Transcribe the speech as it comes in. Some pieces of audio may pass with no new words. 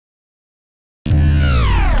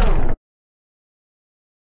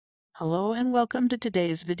Hello and welcome to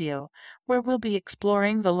today's video, where we'll be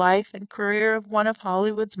exploring the life and career of one of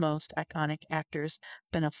Hollywood's most iconic actors,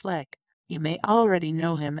 Ben Affleck. You may already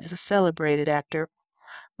know him as a celebrated actor,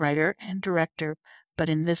 writer, and director, but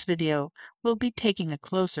in this video, we'll be taking a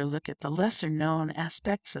closer look at the lesser-known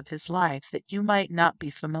aspects of his life that you might not be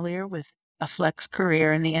familiar with. Affleck's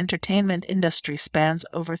career in the entertainment industry spans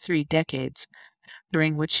over 3 decades,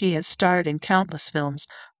 during which he has starred in countless films,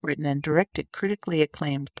 written and directed critically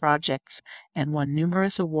acclaimed projects, and won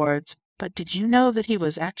numerous awards. But did you know that he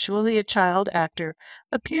was actually a child actor,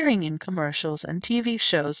 appearing in commercials and TV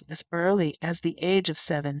shows as early as the age of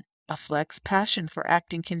 7? Affleck's passion for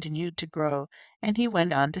acting continued to grow, and he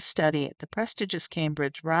went on to study at the prestigious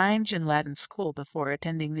Cambridge Rindge and Latin School before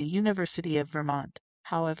attending the University of Vermont.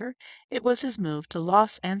 However, it was his move to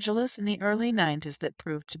Los Angeles in the early 90s that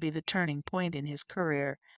proved to be the turning point in his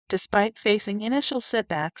career. Despite facing initial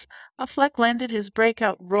setbacks, Affleck landed his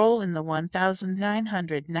breakout role in the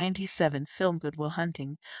 1997 film Good Will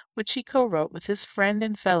Hunting, which he co-wrote with his friend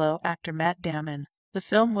and fellow actor Matt Damon. The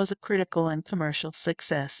film was a critical and commercial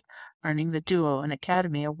success, earning the duo an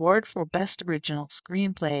Academy Award for Best Original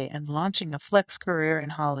Screenplay and launching Affleck's career in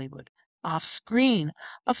Hollywood. Off-screen,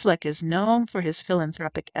 Affleck is known for his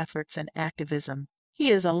philanthropic efforts and activism.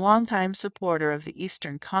 He is a longtime supporter of the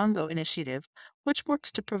Eastern Congo Initiative, which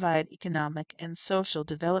works to provide economic and social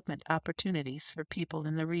development opportunities for people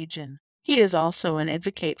in the region. He is also an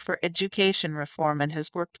advocate for education reform and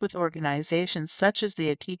has worked with organizations such as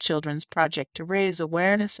the AT Children's Project to raise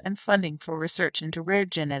awareness and funding for research into rare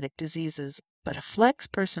genetic diseases. But Affleck's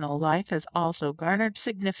personal life has also garnered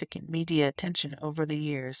significant media attention over the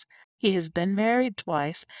years. He has been married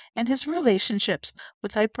twice, and his relationships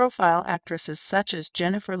with high-profile actresses such as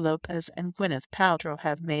Jennifer Lopez and Gwyneth Paltrow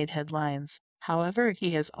have made headlines. However,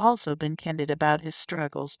 he has also been candid about his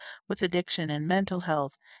struggles with addiction and mental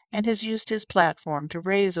health, and has used his platform to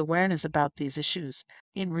raise awareness about these issues.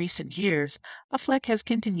 In recent years, Affleck has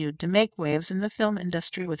continued to make waves in the film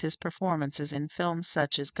industry with his performances in films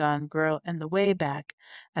such as Gone Girl and The Way Back,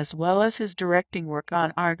 as well as his directing work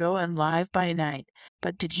on Argo and Live by Night.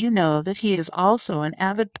 But did you know that he is also an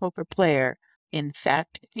avid poker player? In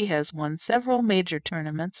fact, he has won several major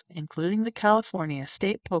tournaments, including the California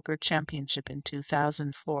State Poker Championship in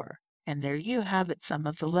 2004. And there you have it, some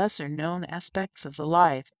of the lesser-known aspects of the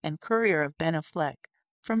life and career of Ben Affleck.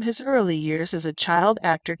 From his early years as a child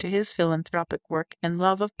actor to his philanthropic work and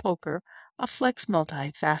love of poker, Affleck's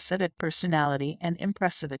multifaceted personality and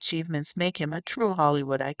impressive achievements make him a true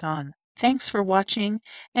Hollywood icon. Thanks for watching,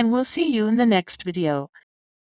 and we'll see you in the next video.